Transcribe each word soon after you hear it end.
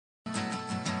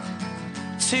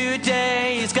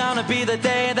Today is gonna be the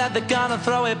day that they're gonna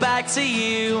throw it back to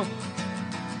you.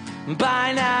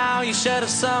 By now you should have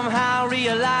somehow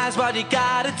realized what you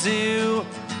gotta do.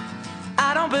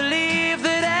 I don't believe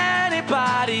that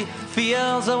anybody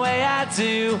feels the way I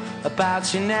do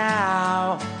about you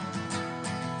now.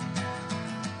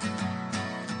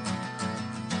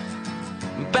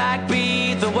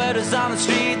 Backbeat, the word is on the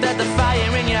street that the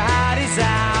fire in your heart is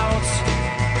out.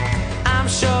 I'm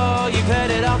sure you've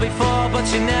heard it all before,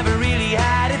 but you never really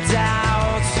had it down.